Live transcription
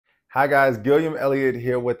Hi guys, Gilliam Elliott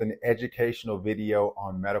here with an educational video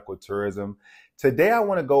on medical tourism. Today I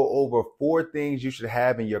want to go over 4 things you should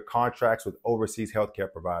have in your contracts with overseas healthcare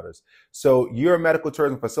providers. So you're a medical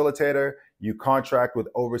tourism facilitator, you contract with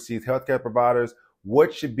overseas healthcare providers.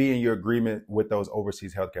 What should be in your agreement with those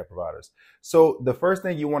overseas healthcare providers? So the first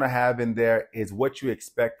thing you want to have in there is what you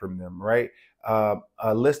expect from them, right?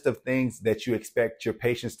 A list of things that you expect your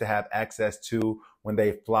patients to have access to when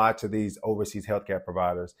they fly to these overseas healthcare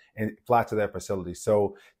providers and fly to their facilities.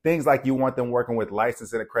 So things like you want them working with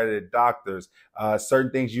licensed and accredited doctors,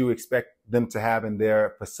 certain things you expect them to have in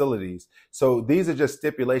their facilities. So these are just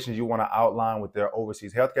stipulations you want to outline with their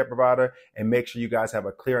overseas healthcare provider and make sure you guys have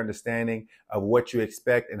a clear understanding of what you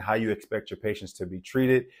expect and how you expect your patients to be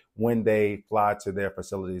treated when they fly to their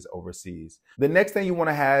facilities overseas. The next thing you want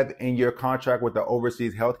to have in your contract with the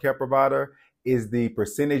overseas healthcare provider is the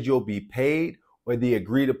percentage you'll be paid or the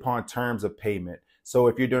agreed upon terms of payment. So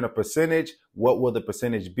if you're doing a percentage, what will the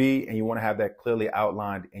percentage be? And you want to have that clearly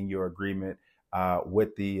outlined in your agreement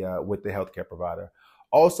with the healthcare provider.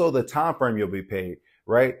 Also, the time frame you'll be paid,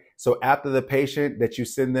 right? So after the patient that you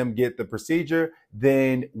send them get the procedure,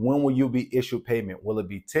 then when will you be issued payment? Will it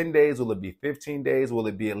be 10 days? Will it be 15 days? Will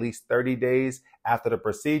it be at least 30 days after the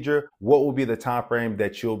procedure? What will be the time frame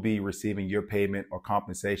that you'll be receiving your payment or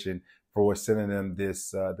compensation for sending them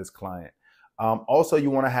this client? Also,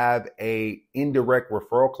 you want to have a indirect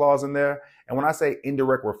referral clause in there. And when I say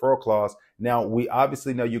indirect referral clause, now we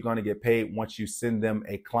obviously know you're going to get paid once you send them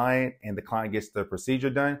a client and the client gets the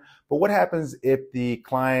procedure done. But what happens if the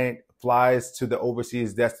client flies to the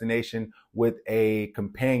overseas destination with a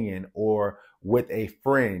companion or with a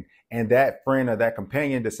friend, and that friend or that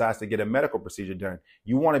companion decides to get a medical procedure done?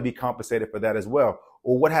 You want to be compensated for that as well.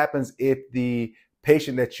 Or what happens if the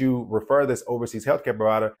patient that you refer this overseas healthcare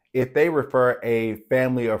provider, if they refer a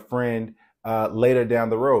family or friend later down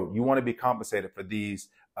the road? You want to be compensated for these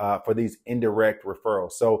indirect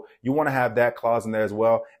referrals. So you want to have that clause in there as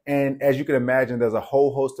well. And as you can imagine, there's a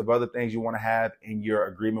whole host of other things you want to have in your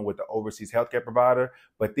agreement with the overseas healthcare provider.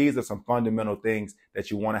 But these are some fundamental things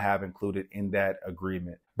that you want to have included in that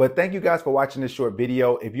agreement. But thank you guys for watching this short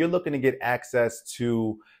video. If you're looking to get access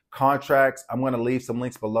to contracts, I'm going to leave some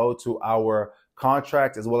links below to our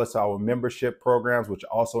contracts as well as to our membership programs, which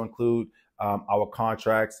also include our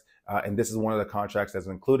contracts. And this is one of the contracts that's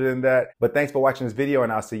included in that. But thanks for watching this video,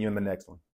 and I'll see you in the next one.